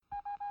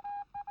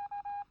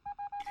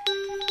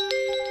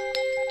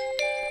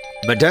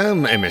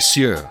Mesdames et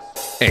messieurs,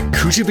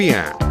 écoutez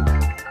bien.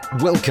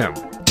 Welcome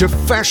to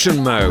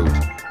Fashion Mode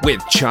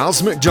with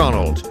Charles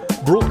McDonald,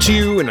 brought to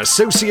you in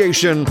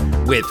association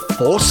with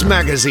Force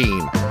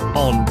Magazine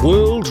on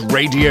World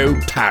Radio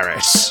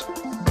Paris.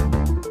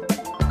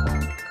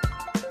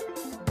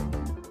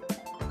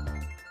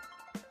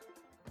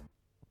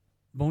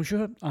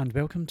 Bonjour and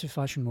welcome to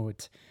Fashion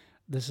Mode.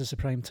 This is a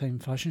primetime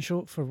fashion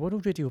show for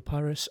World Radio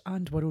Paris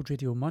and World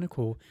Radio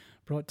Monaco,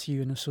 brought to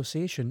you in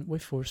association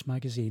with Force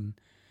Magazine.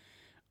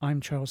 I'm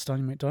Charles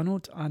Stanley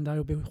McDonald and I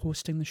will be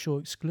hosting the show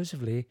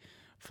exclusively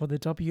for the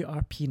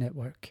WRP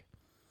network.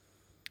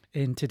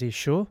 In today's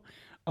show,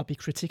 I'll be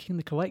critiquing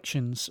the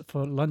collections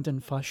for London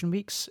Fashion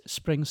Week's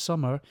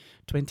Spring-Summer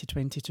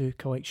 2022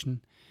 collection,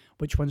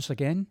 which once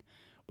again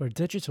were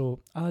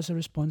digital as a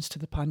response to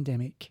the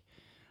pandemic.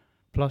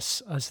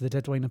 Plus, as the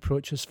deadline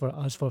approaches for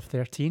ASVOV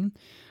 13,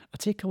 I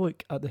take a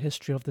look at the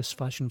history of this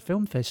fashion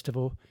film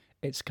festival,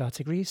 its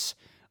categories,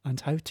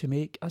 and how to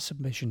make a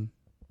submission.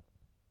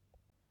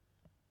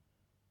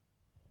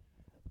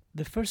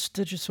 The first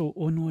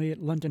digital-only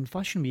London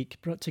Fashion Week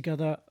brought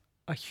together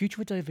a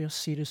hugely diverse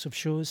series of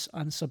shows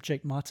and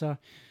subject matter,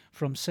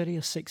 from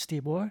Syria's Six-Day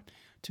War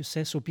to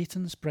Cecil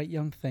Beaton's Bright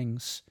Young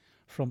Things,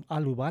 from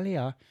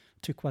Ahluwalia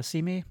to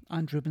Kwasime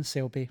and Ruben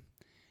Selby.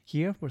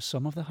 Here were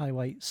some of the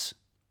highlights.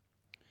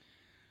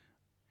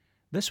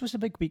 This was a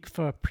big week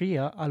for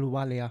Priya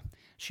Ahluwalia.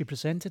 She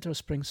presented her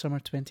Spring-Summer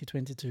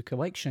 2022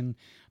 collection,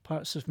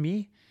 Parts of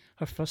Me,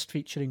 her first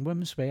featuring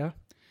women's wear,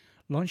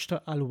 launched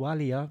her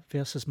Ahluwalia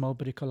vs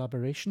Mulberry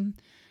collaboration,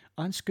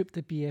 and scooped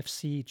the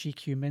BFC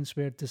GQ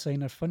Menswear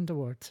Designer Fund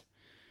Award.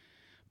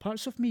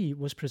 Parts of Me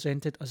was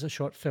presented as a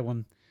short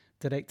film,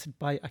 directed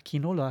by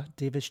Akinola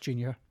Davis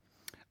Jr.,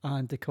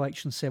 and the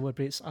collection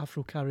celebrates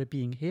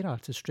Afro-Caribbean hair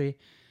artistry,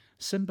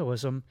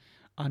 symbolism,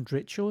 and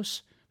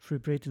rituals through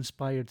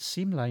braid-inspired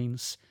seam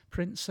lines,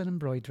 prints and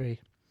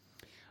embroidery.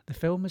 The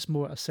film is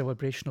more a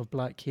celebration of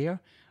black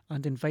hair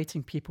and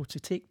inviting people to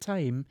take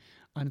time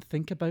and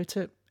think about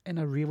it in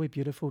a really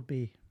beautiful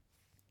way.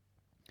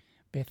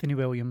 Bethany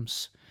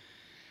Williams.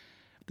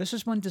 This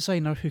is one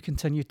designer who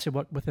continued to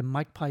work with the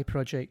Magpie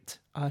Project,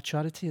 a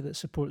charity that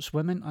supports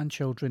women and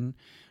children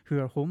who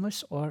are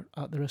homeless or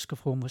at the risk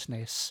of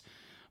homelessness,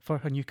 for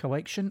her new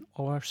collection,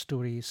 Our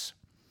Stories.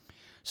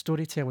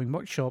 Storytelling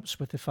workshops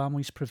with the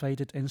families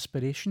provided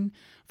inspiration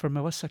for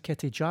Melissa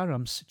Kitty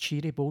Jarum's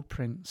cheery bold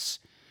prints.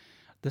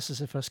 This is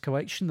the first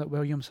collection that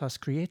Williams has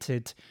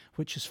created,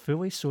 which is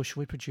fully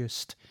socially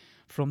produced,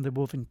 from the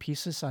woven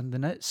pieces and the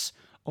knits,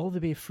 all the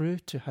way through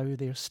to how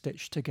they are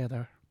stitched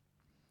together.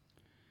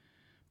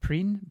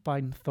 Preen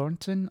by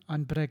Thornton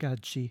and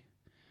Brigaggi.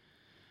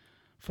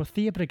 For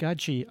Thea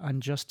Brigaggi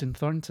and Justin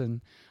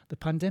Thornton, the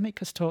pandemic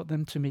has taught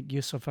them to make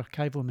use of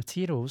archival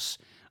materials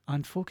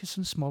and focus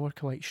on smaller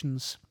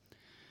collections.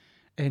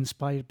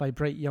 Inspired by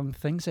Bright Young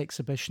Things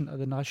exhibition at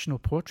the National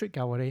Portrait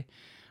Gallery,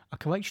 a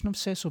collection of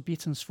Cecil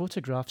Beaton's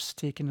photographs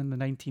taken in the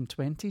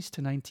 1920s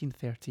to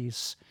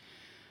 1930s.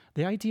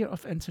 The idea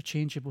of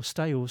interchangeable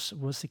styles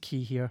was the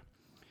key here.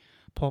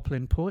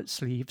 Poplin poet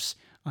sleeves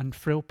and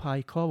frill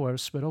pie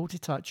collars were all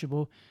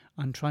detachable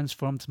and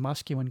transformed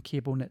masculine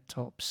cable knit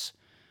tops.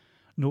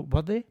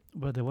 Noteworthy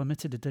were the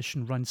limited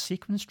edition run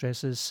sequence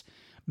dresses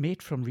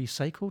made from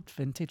recycled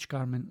vintage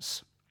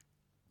garments.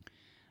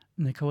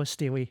 Nicholas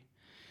Daly.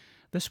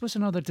 This was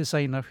another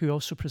designer who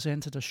also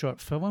presented a short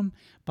film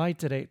by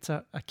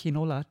director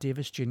Akinola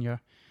Davis Jr.,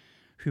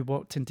 who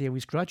worked in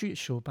Daly's graduate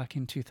show back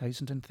in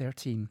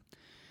 2013.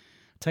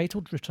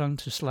 Titled Return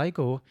to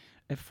Sligo,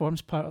 it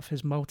forms part of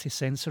his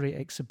multi-sensory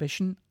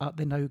exhibition at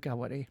the Now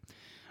Gallery,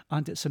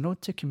 and it's a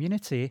nod to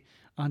community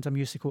and a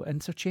musical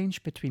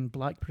interchange between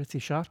Black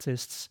British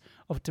artists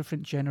of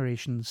different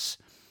generations,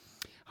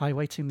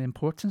 highlighting the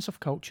importance of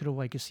cultural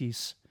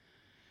legacies.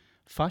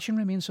 Fashion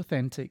remains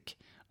authentic,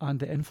 and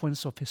the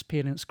influence of his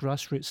parents'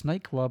 grassroots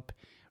nightclub,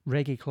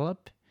 Reggae Club,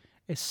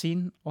 is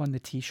seen on the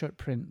t-shirt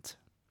print.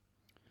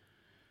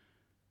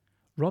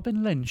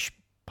 Robin Lynch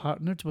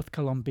partnered with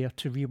Columbia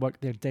to rework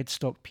their dead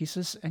stock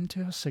pieces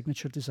into her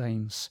signature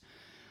designs.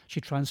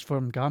 She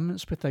transformed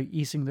garments without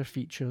easing their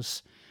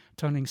features,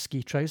 turning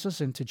ski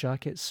trousers into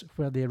jackets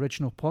where the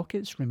original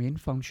pockets remain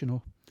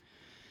functional.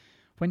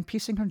 When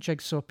piecing her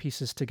jigsaw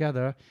pieces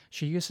together,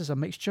 she uses a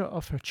mixture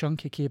of her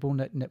chunky cable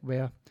knit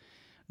knitwear,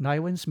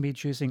 nylons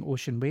made using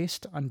ocean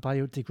waste and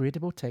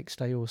biodegradable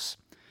textiles.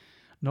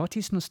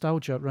 Naughty's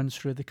nostalgia runs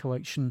through the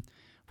collection,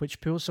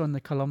 which pulls on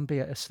the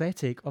Columbia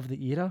aesthetic of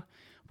the era,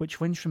 which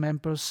Lynch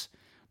remembers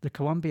the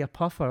Columbia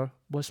puffer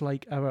was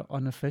like our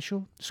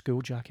unofficial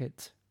school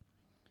jacket.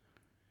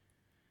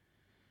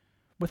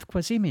 With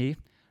Kwasime,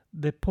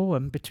 the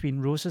poem Between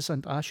Roses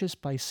and Ashes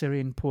by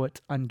Syrian poet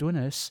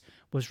Andonis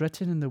was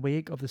written in the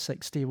wake of the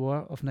Six-Day War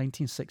of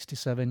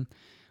 1967,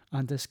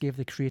 and this gave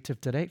the creative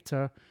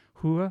director,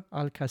 Hur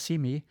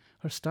Al-Qasimi,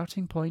 her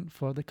starting point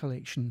for the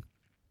collection.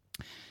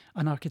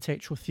 An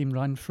architectural theme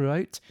ran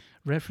throughout,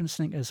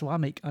 referencing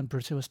Islamic and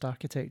brutalist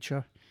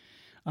architecture,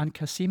 and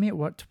Qasimi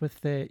worked with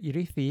the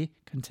Irithi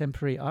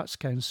Contemporary Arts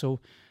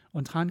Council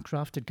on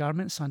handcrafted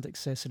garments and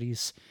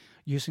accessories,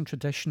 using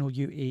traditional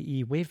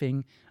UAE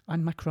weaving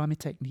and macrame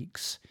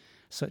techniques,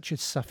 such as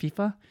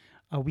safifa,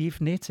 a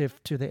weave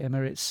native to the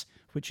Emirates,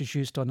 which is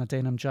used on a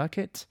denim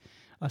jacket,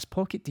 as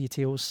pocket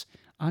details,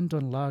 and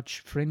on large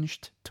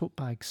fringed tote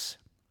bags.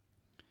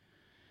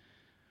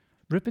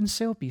 Ruben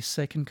Selby's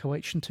second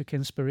collection took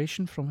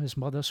inspiration from his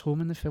mother's home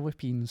in the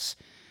Philippines,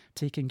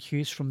 taking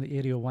cues from the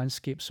aerial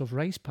landscapes of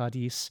rice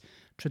paddies,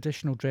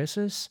 traditional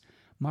dresses,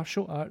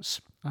 martial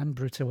arts, and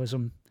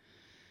brutalism.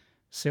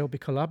 Selby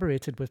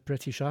collaborated with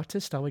British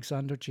artist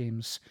Alexander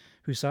James,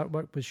 whose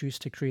artwork was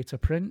used to create a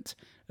print,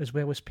 as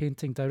well as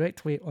painting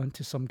directly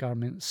onto some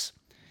garments.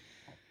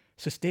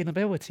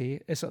 Sustainability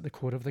is at the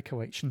core of the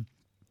collection,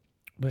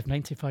 with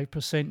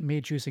 95%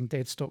 made using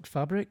dead-stock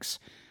fabrics,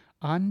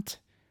 and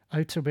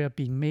outerwear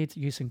being made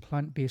using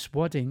plant-based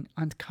wadding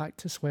and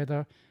cactus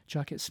leather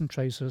jackets and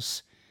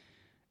trousers.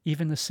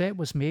 Even the set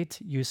was made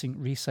using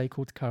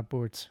recycled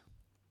cardboard.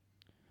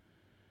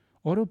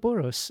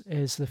 Ouroboros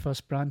is the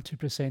first brand to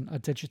present a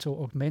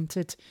digital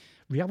augmented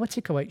reality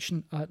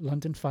collection at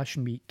London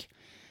Fashion Week,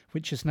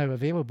 which is now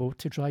available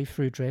to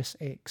drive-through Dress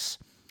X.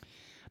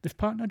 They've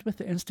partnered with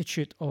the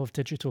Institute of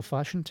Digital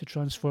Fashion to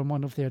transform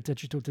one of their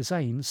digital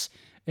designs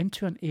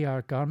into an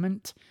AR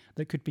garment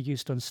that could be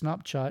used on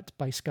Snapchat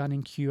by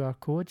scanning QR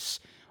codes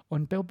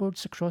on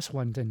billboards across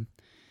London,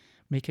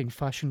 making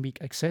Fashion Week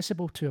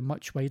accessible to a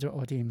much wider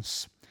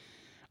audience.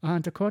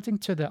 And according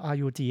to the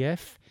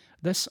IODF,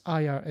 this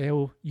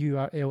IRL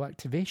URL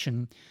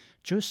activation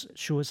just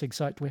shows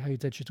exactly how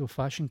digital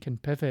fashion can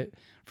pivot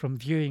from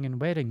viewing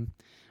and wearing,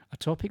 a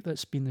topic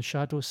that's been the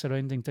shadow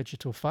surrounding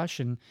digital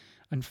fashion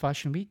and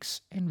fashion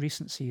weeks in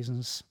recent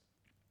seasons.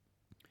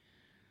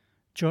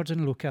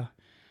 Jordan Luca.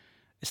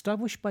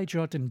 Established by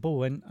Jordan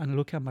Bowen and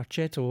Luca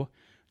Marchetto,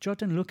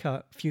 Jordan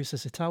Luca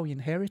fuses Italian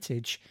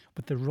heritage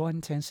with the raw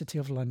intensity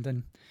of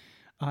London,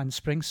 and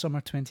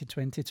Spring-Summer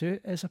 2022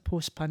 is a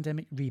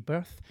post-pandemic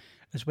rebirth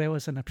as well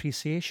as an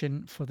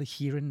appreciation for the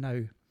here and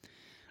now.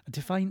 A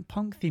defiant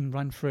punk theme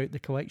ran throughout the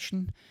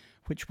collection,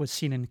 which was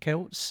seen in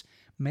kilts,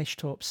 mesh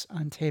tops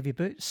and heavy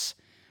boots,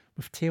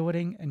 with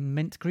tailoring in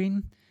mint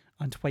green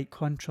and white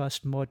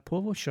contrast mod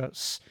polo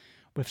shirts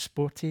with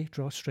sporty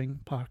drawstring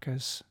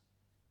parkas.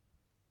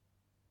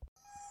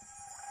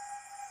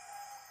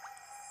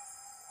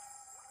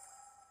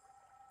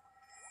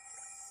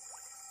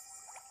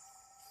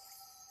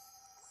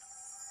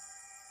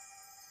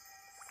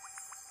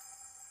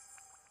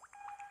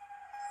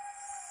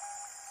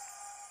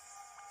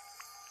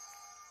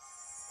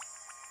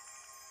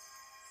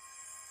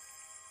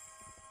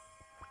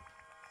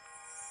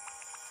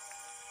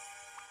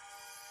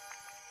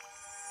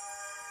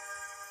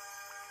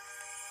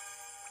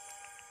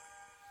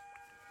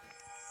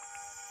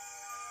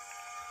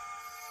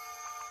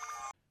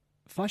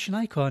 Fashion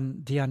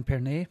icon Diane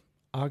Pernay,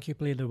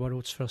 arguably the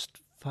world's first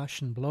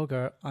fashion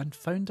blogger and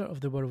founder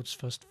of the world's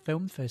first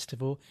film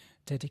festival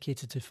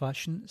dedicated to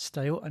fashion,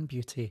 style and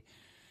beauty.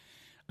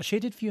 A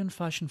Shaded View on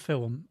Fashion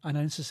Film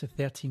announces the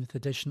 13th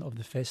edition of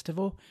the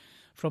festival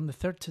from the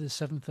 3rd to the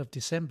 7th of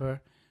December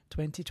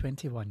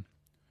 2021.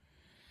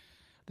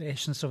 The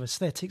essence of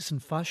aesthetics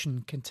and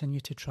fashion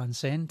continue to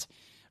transcend,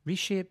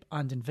 reshape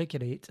and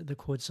invigorate the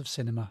codes of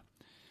cinema.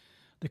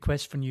 The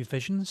quest for new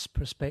visions,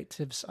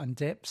 perspectives and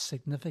depths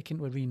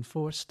significantly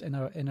reinforced in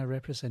our inner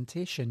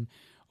representation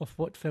of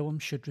what film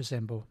should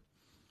resemble.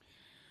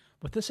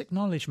 With this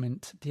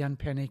acknowledgement, Diane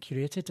Pernay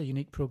curated a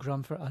unique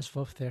programme for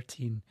ASVOF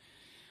 13,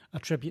 a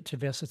tribute to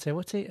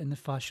versatility in the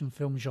fashion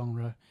film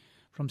genre,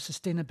 from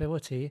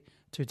sustainability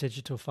to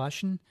digital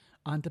fashion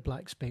and the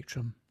black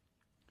spectrum.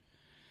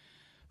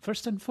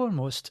 First and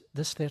foremost,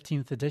 this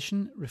 13th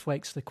edition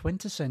reflects the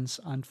quintessence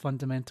and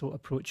fundamental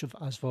approach of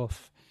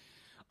ASVOF,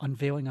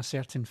 unveiling a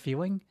certain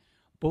feeling,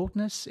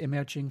 boldness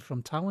emerging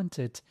from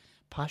talented,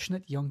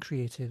 passionate young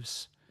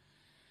creatives.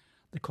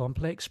 The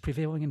complex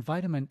prevailing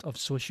environment of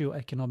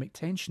socio-economic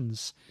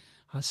tensions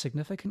has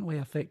significantly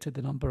affected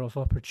the number of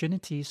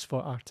opportunities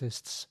for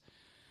artists.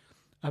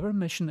 Our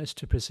mission is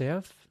to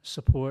preserve,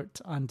 support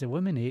and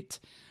illuminate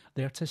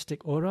the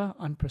artistic aura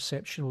and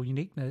perceptual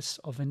uniqueness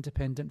of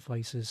independent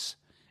voices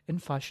in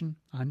fashion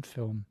and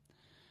film,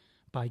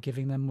 by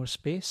giving them more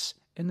space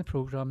in the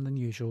programme than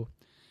usual,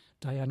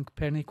 Diane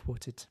Pernay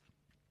quoted.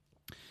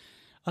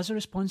 As a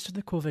response to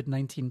the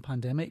COVID-19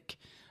 pandemic,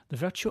 the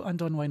virtual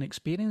and online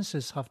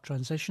experiences have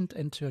transitioned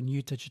into a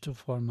new digital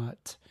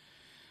format.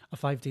 A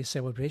 5-day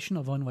celebration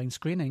of online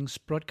screenings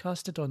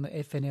broadcasted on the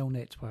FNL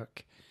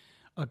network,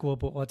 a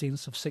global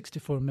audience of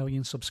 64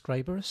 million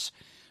subscribers,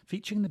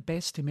 featuring the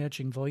best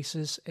emerging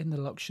voices in the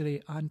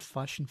luxury and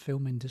fashion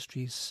film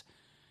industries.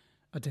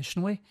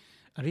 Additionally,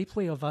 a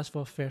replay of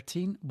ASVOF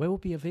 13 will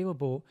be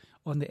available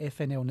on the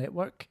FNL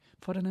network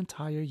for an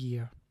entire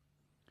year.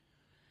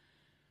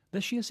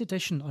 This year's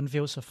edition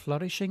unveils a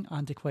flourishing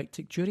and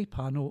eclectic jury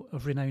panel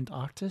of renowned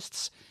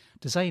artists,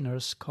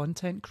 designers,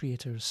 content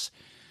creators,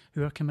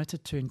 who are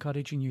committed to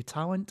encouraging new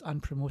talent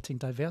and promoting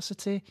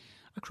diversity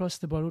across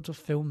the world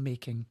of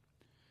filmmaking.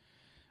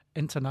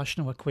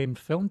 International acclaimed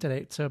film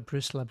director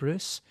Bruce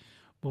LaBruce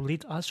will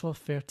lead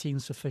Aswaf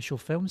 13's official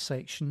film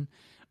section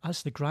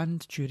as the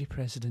Grand Jury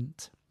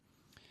President.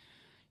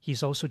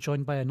 He's also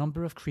joined by a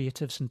number of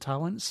creatives and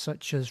talents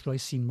such as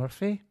Roisin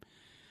Murphy,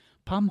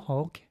 Pam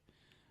Hogg,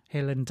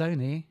 Helen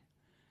Downey,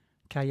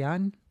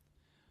 Kayan,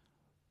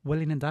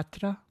 Willie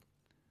Ndatra,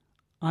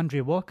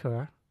 Andre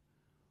Walker,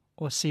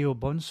 Oseo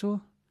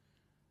Bonso,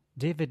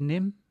 David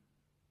Nim,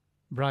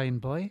 Brian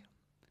Boy,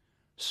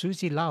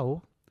 Susie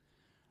Lau,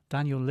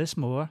 Daniel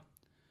Lismore,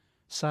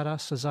 Sarah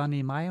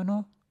Sazani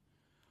Mayano,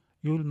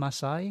 Yul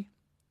Masai,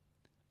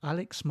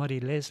 Alex Murray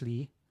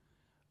Leslie,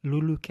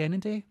 Lulu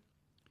Kennedy,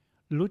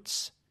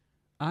 Lutz,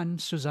 and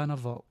Susanna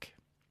Vogt.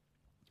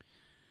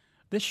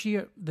 This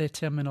year, the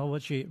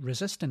terminology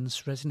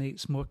resistance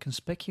resonates more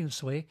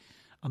conspicuously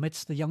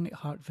amidst the young at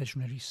heart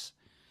visionaries.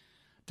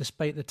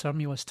 Despite the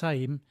tumultuous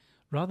time,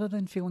 rather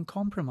than feeling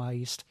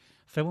compromised,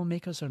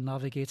 filmmakers are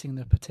navigating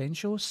their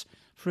potentials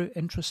through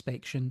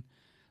introspection,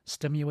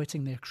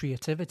 stimulating their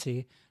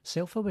creativity,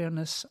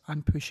 self-awareness,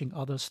 and pushing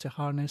others to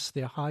harness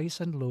their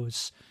highs and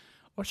lows,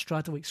 or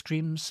straddle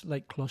extremes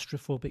like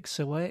claustrophobic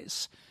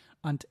silhouettes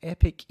and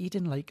epic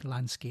Eden-like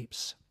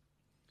landscapes.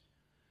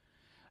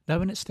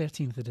 Now in its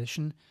 13th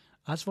edition,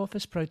 Aswaf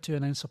is proud to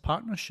announce a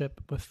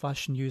partnership with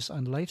Fashion News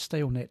and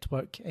Lifestyle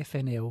Network,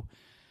 FNL,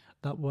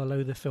 that will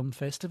allow the film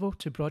festival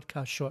to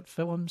broadcast short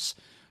films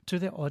to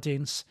the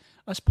audience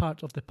as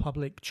part of the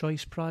Public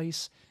Choice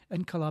Prize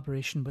in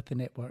collaboration with the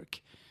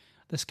network.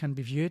 This can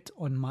be viewed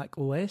on Mac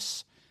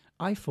OS,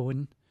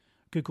 iPhone,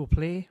 Google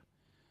Play,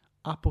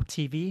 Apple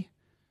TV,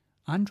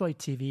 Android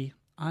TV,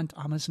 and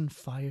Amazon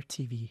Fire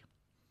TV.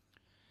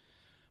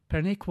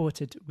 Pernay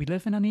quoted, "We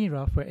live in an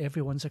era where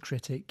everyone's a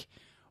critic.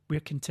 We're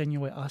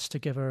continually asked to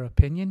give our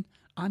opinion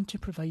and to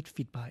provide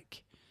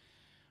feedback.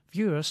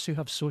 Viewers who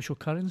have social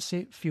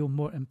currency feel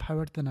more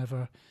empowered than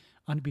ever,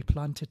 and we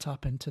plan to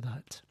tap into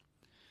that."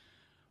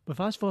 With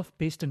Aswaf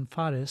based in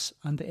Paris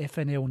and the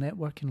FNL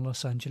network in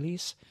Los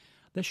Angeles,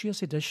 this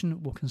year's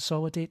edition will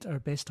consolidate our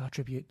best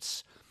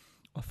attributes: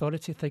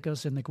 authority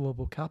figures in the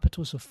global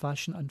capitals of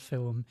fashion and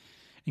film,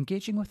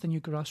 engaging with the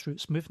new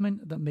grassroots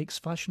movement that makes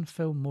fashion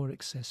film more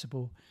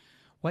accessible,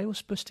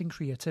 whilst boosting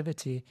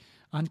creativity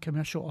and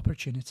commercial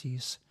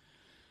opportunities.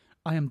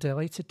 I am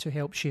delighted to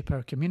help shape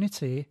our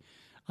community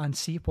and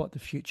see what the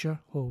future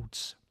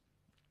holds.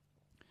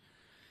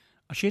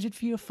 A Shaded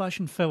View of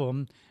Fashion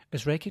Film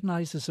is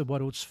recognised as the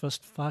world's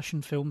first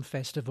fashion film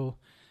festival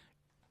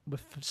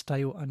with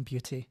style and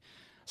beauty.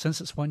 Since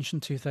its launch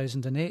in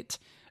 2008,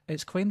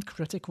 it's claimed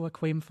critical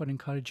acclaim for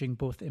encouraging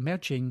both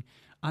emerging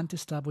and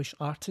established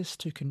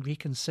artists who can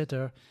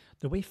reconsider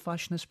the way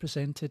fashion is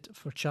presented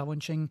for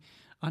challenging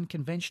and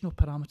conventional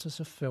parameters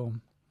of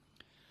film.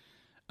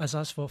 As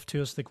Aswaf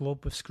tours the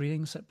globe with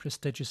screenings at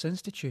prestigious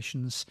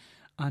institutions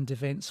and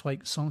events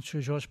like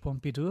Centre Georges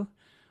Pompidou,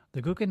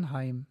 the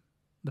Guggenheim,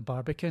 the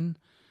Barbican,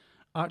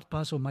 Art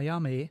Basel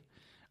Miami,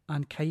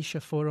 and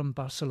Caixa Forum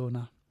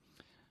Barcelona,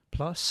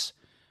 plus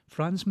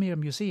Franz Mayer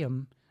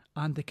Museum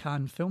and the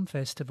Cannes Film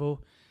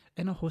Festival,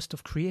 in a host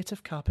of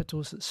creative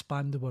capitals that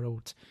span the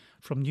world,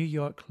 from New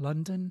York,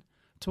 London,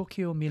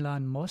 Tokyo,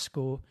 Milan,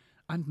 Moscow,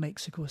 and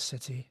Mexico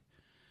City.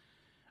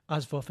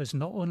 Aswaf is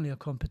not only a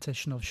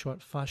competition of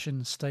short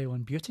fashion, style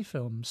and beauty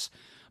films,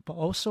 but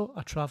also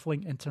a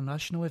travelling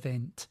international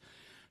event,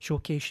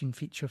 showcasing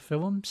feature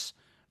films,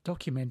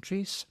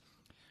 documentaries,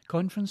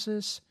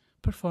 conferences,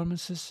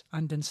 performances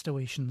and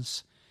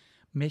installations,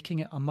 making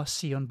it a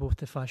must-see on both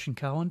the fashion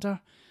calendar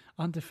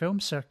and the film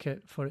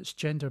circuit for its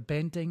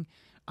gender-bending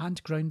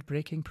and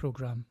groundbreaking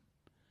programme.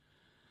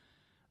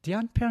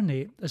 Diane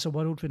Pernay is a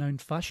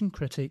world-renowned fashion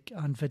critic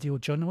and video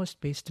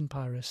journalist based in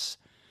Paris.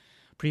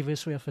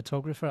 Previously a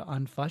photographer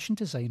and fashion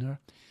designer,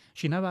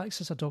 she now acts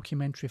as a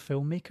documentary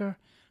filmmaker,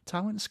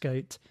 talent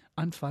scout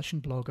and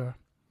fashion blogger.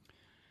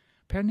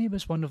 Pernay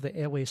was one of the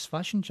earliest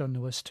fashion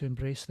journalists to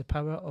embrace the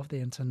power of the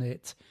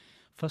internet,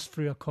 first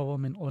through a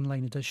column in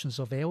online editions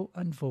of Elle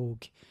and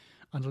Vogue,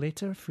 and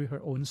later through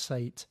her own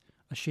site,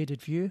 A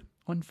Shaded View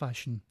on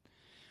Fashion,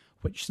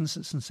 which since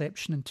its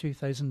inception in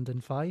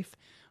 2005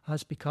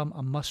 has become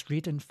a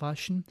must-read in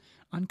fashion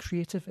and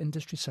creative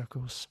industry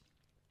circles.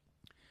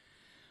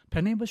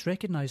 Pernay was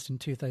recognised in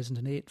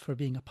 2008 for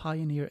being a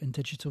pioneer in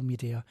digital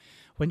media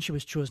when she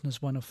was chosen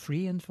as one of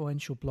 3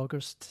 influential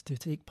bloggers to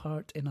take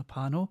part in a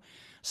panel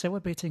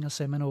celebrating a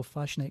seminal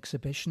fashion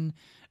exhibition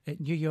at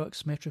New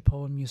York's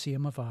Metropolitan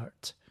Museum of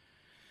Art.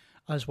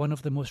 As one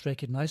of the most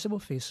recognisable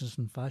faces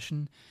in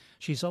fashion,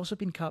 she's also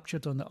been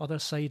captured on the other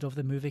side of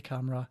the movie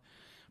camera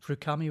through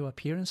cameo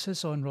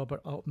appearances on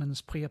Robert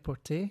Altman's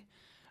Prêt-à-Porter,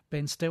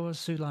 Ben Stiller's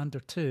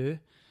Zoolander 2,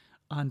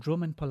 and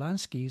Roman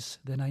Polanski's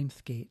The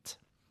Ninth Gate.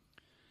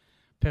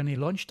 Pernay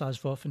launched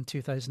Aswaf in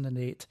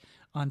 2008,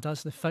 and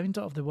as the founder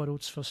of the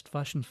world's first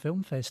fashion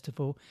film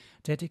festival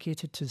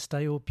dedicated to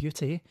style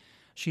beauty,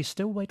 she's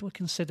still widely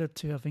considered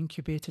to have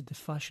incubated the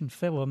fashion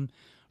film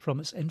from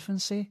its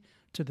infancy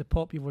to the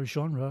popular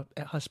genre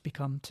it has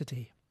become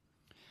today.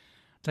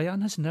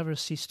 Diane has never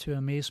ceased to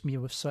amaze me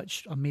with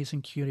such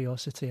amazing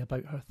curiosity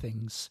about her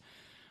things,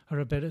 her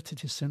ability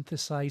to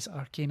synthesise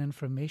arcane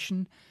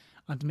information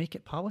and make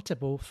it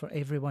palatable for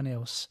everyone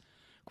else,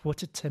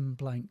 quoted Tim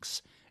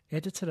Blanks,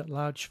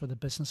 editor-at-large for the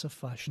Business of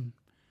Fashion.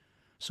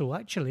 So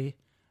actually,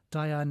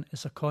 Diane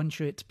is a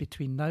conduit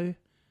between now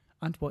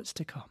and what's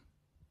to come.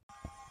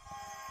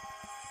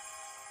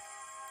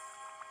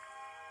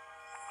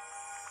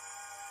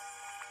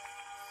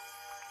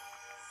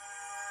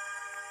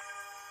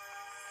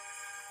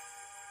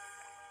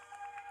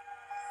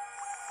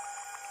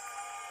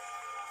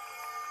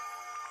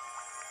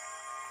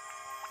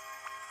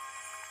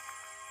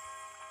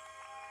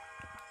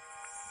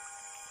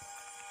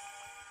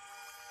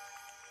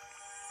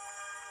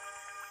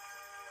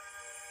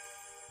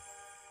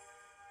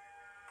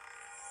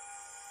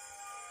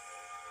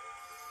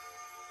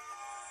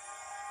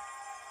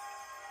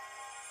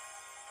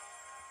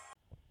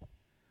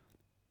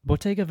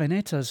 Bottega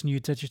Veneta's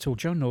new digital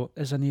journal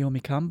is a Naomi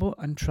Campbell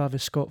and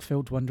Travis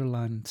Scott-filled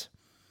wonderland.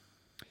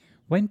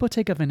 When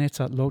Bottega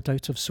Veneta logged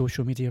out of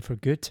social media for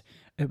good,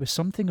 it was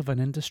something of an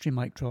industry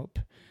mic drop.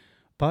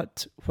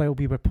 But while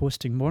we were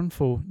posting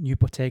mournful new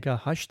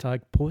Bottega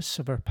hashtag posts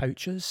of our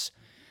pouches,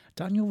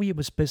 Daniel Lee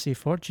was busy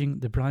forging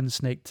the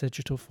brand's next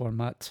digital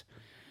format,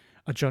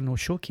 a journal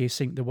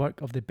showcasing the work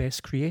of the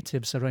best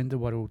creatives around the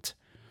world.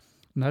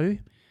 Now,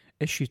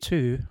 issue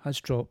 2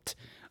 has dropped,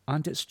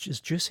 and it's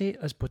as juicy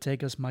as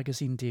Bottega's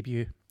magazine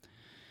debut.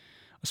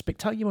 A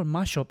spectacular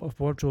mashup of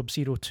Wardrobe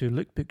 02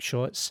 lookbook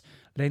shots,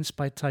 lensed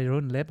by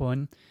Tyrone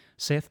Lebon,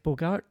 Seth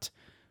Bogart,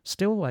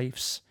 still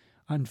lifes,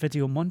 and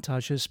video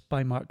montages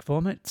by Mark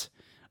Vomit,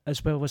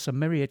 as well as a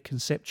myriad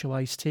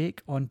conceptualised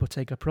take on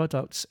Bottega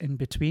products in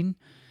between.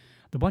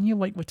 The one you're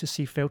likely to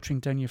see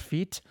filtering down your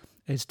feed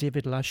is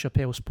David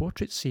LaChapelle's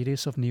portrait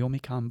series of Naomi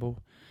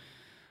Campbell.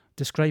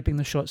 Describing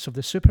the shots of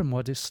the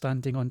supermodels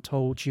standing on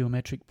tall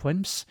geometric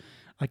plinths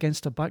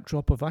against a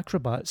backdrop of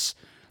acrobats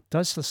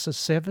does a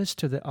service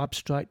to the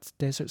abstract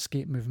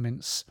desertscape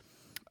movements,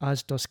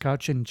 as does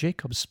Karjan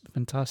Jacobs'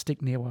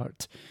 fantastic nail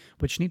art,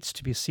 which needs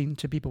to be seen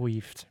to be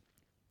believed.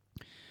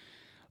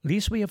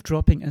 Lee's way of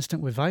dropping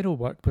instantly viral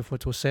work with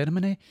Photo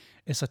Ceremony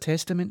is a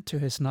testament to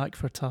his knack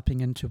for tapping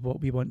into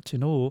what we want to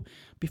know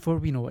before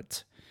we know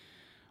it.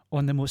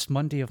 On the most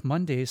Monday of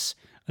Mondays,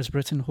 as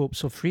Britain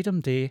hopes of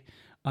Freedom Day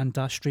and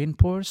dashed rain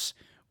pours,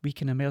 we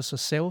can immerse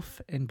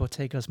ourselves in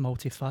Bottega's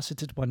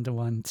multifaceted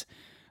wonderland.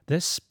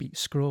 This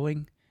beats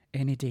scrolling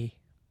any day.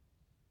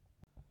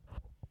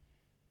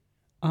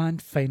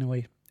 And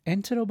finally,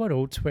 enter a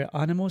world where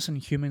animals and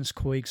humans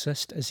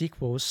coexist as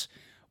equals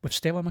with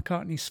Stella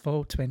McCartney's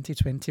Fall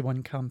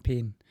 2021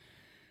 campaign.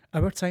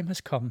 Our time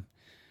has come.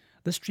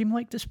 This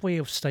dreamlike display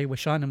of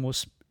stylish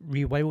animals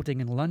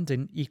rewilding in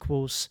London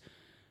equals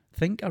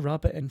think a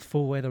rabbit in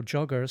faux leather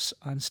joggers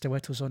and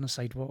stilettos on a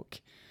sidewalk,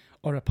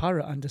 or a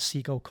parrot and a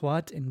seagull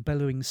clad in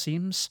billowing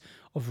seams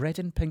of red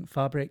and pink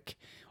fabric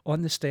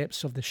on the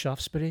steps of the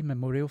Shaftesbury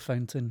Memorial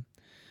Fountain.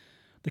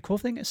 The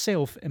clothing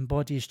itself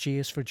embodies J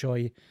is for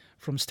Joy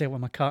from Stella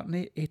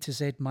McCartney A to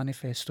Z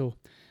Manifesto,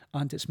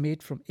 and it's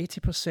made from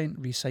 80%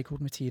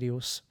 recycled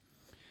materials.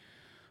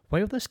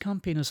 While this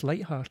campaign is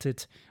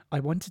light-hearted, I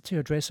wanted to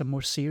address a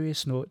more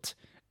serious note,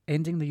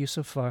 ending the use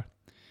of fur.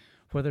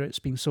 Whether it's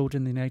being sold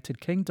in the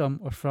United Kingdom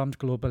or farmed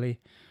globally,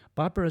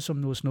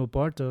 barbarism knows no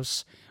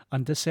borders,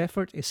 and this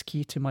effort is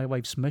key to my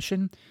wife's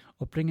mission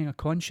of bringing a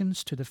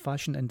conscience to the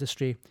fashion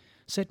industry,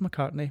 said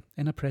McCartney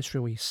in a press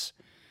release.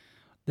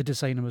 The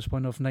designer was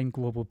one of 9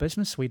 global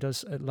business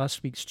leaders at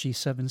last week's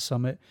G7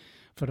 summit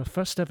for a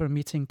first ever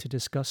meeting to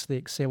discuss the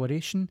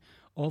acceleration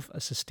of a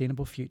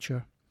sustainable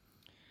future.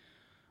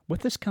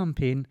 With this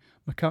campaign,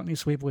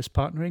 McCartney's label is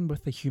partnering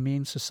with the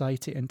Humane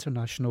Society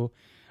International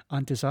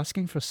and is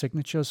asking for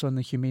signatures on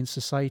the Humane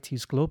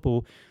Society's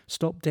global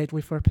Stop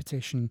Deadly Fur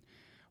petition,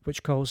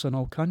 which calls on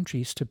all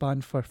countries to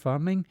ban fur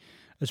farming,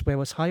 as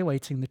well as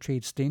highlighting the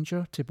trade's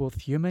danger to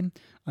both human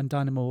and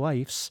animal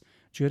lives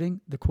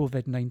during the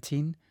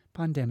COVID-19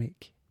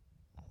 pandemic.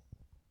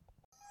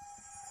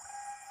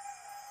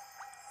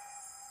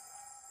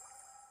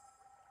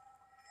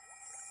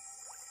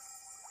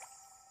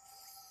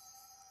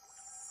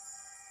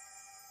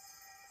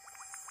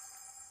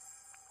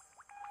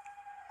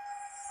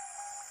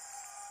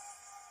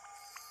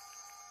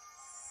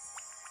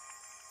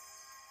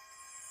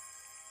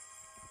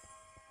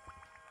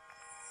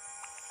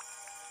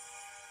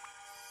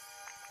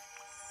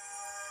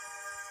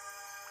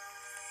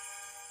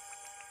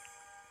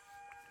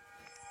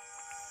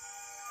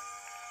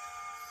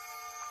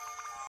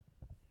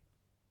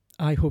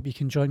 I hope you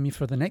can join me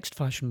for the next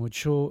Fashion Mode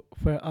show,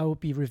 where I will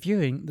be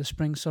reviewing the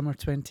Spring-Summer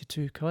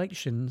 22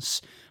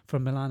 collections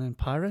from Milan and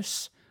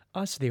Paris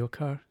as they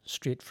occur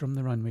straight from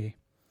the runway.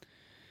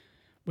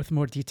 With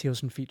more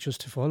details and features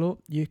to follow,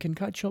 you can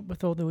catch up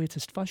with all the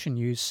latest fashion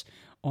news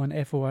on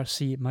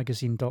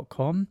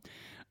forcmagazine.com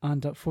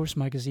and at Force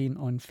Magazine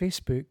on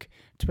Facebook,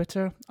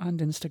 Twitter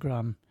and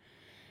Instagram.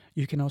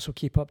 You can also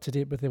keep up to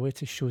date with the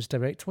latest shows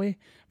directly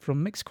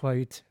from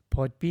Mixcloud,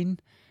 Podbean,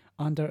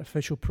 and our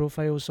official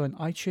profiles on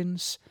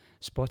iTunes,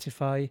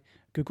 Spotify,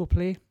 Google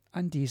Play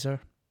and Deezer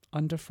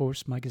under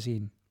Force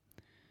Magazine.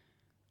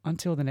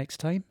 Until the next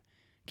time,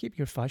 keep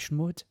your fashion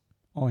mode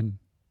on.